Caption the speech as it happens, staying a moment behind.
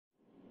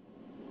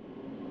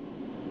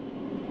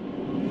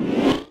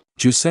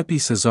Giuseppe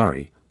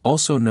Cesari,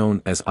 also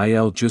known as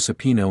Il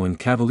Giuseppino and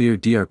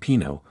Cavaliere di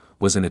Arpino,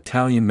 was an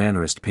Italian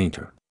Mannerist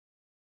painter.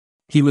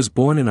 He was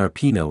born in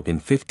Arpino in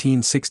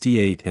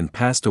 1568 and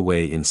passed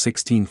away in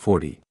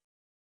 1640.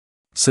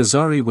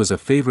 Cesari was a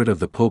favorite of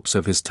the popes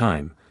of his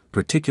time,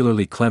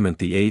 particularly Clement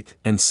VIII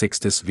and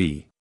Sixtus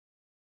V.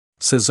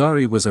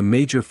 Cesari was a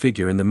major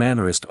figure in the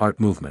Mannerist art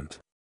movement.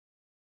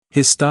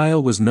 His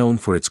style was known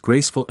for its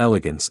graceful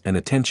elegance and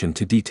attention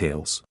to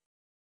details.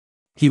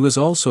 He was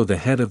also the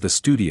head of the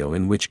studio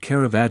in which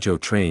Caravaggio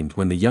trained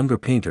when the younger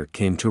painter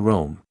came to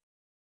Rome.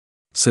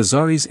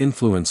 Cesari's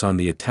influence on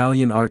the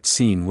Italian art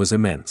scene was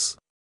immense.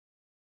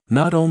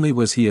 Not only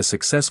was he a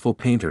successful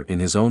painter in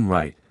his own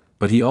right,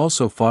 but he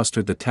also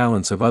fostered the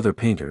talents of other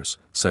painters,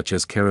 such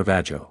as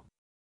Caravaggio.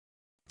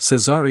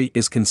 Cesari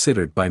is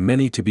considered by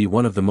many to be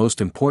one of the most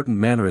important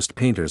Mannerist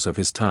painters of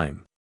his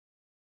time.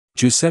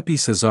 Giuseppe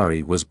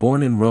Cesari was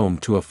born in Rome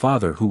to a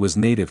father who was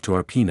native to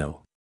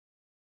Arpino.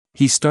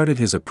 He started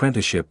his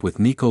apprenticeship with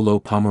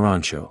Niccolò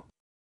Pomerancio.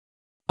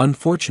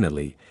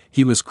 Unfortunately,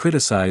 he was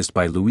criticized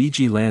by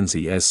Luigi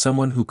Lanzi as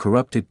someone who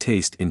corrupted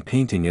taste in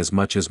painting as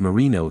much as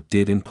Marino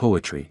did in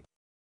poetry.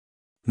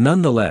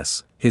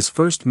 Nonetheless, his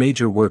first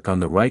major work on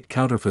the right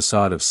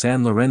counterfacade of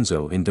San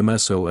Lorenzo in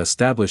Damesso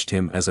established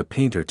him as a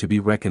painter to be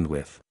reckoned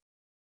with.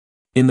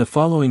 In the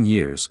following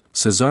years,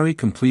 Cesari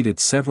completed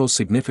several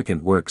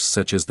significant works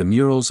such as the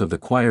murals of the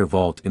choir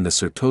vault in the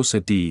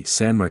Certosa di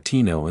San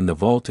Martino and the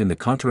vault in the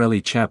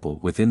Contarelli chapel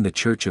within the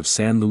church of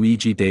San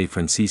Luigi dei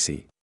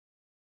Francesi.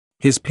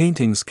 His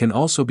paintings can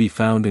also be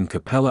found in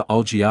Cappella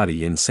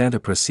Algiati in Santa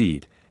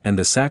Prassede, and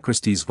the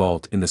sacristy's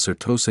vault in the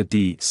Certosa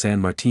di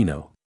San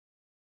Martino.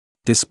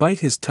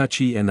 Despite his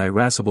touchy and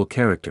irascible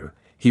character,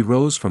 he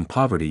rose from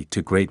poverty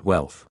to great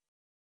wealth.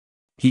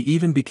 He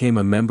even became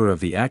a member of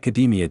the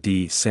Accademia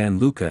di San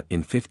Luca in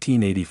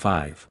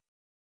 1585.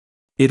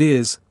 It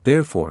is,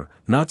 therefore,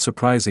 not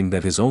surprising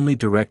that his only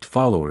direct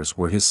followers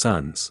were his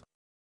sons.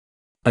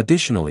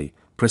 Additionally,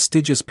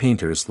 prestigious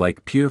painters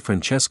like Pier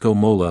Francesco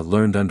Mola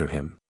learned under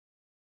him.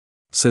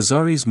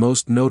 Cesari's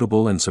most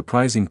notable and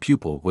surprising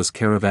pupil was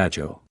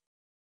Caravaggio.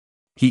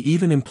 He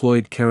even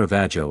employed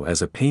Caravaggio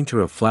as a painter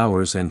of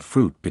flowers and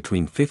fruit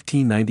between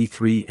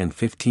 1593 and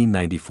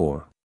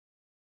 1594.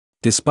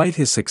 Despite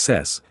his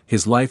success,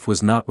 his life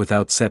was not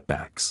without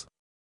setbacks.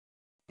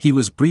 He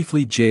was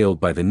briefly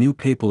jailed by the new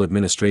papal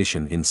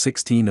administration in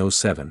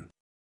 1607.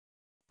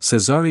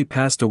 Cesari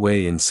passed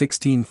away in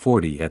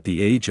 1640 at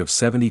the age of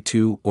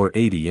 72 or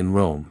 80 in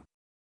Rome.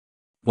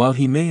 While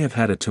he may have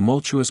had a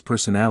tumultuous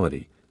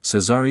personality,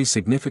 Cesari's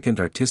significant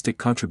artistic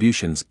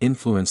contributions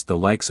influenced the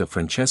likes of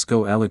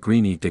Francesco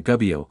Allegrini da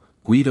Gubbio,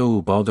 Guido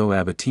Ubaldo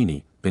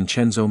Abbatini,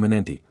 Vincenzo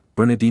Manenti,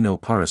 Bernardino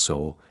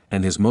Parasol,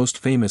 and his most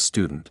famous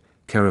student,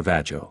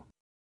 Caravaggio.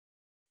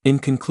 In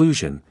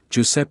conclusion,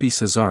 Giuseppe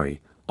Cesari,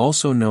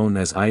 also known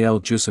as Il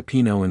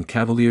Giuseppino and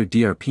Cavaliere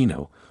di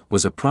Arpino,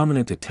 was a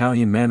prominent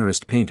Italian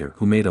Mannerist painter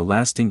who made a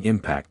lasting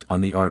impact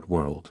on the art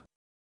world.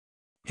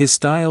 His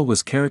style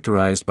was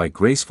characterized by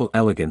graceful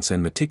elegance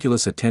and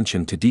meticulous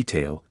attention to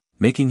detail,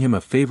 making him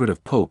a favorite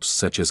of popes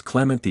such as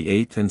Clement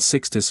VIII and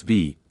Sixtus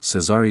V.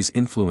 Cesari's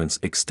influence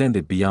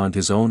extended beyond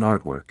his own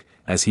artwork,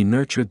 as he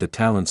nurtured the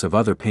talents of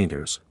other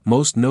painters,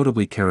 most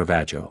notably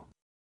Caravaggio.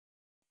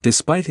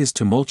 Despite his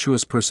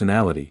tumultuous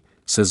personality,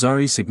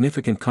 Cesari's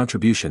significant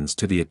contributions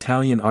to the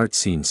Italian art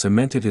scene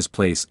cemented his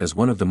place as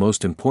one of the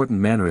most important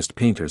Mannerist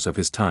painters of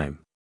his time.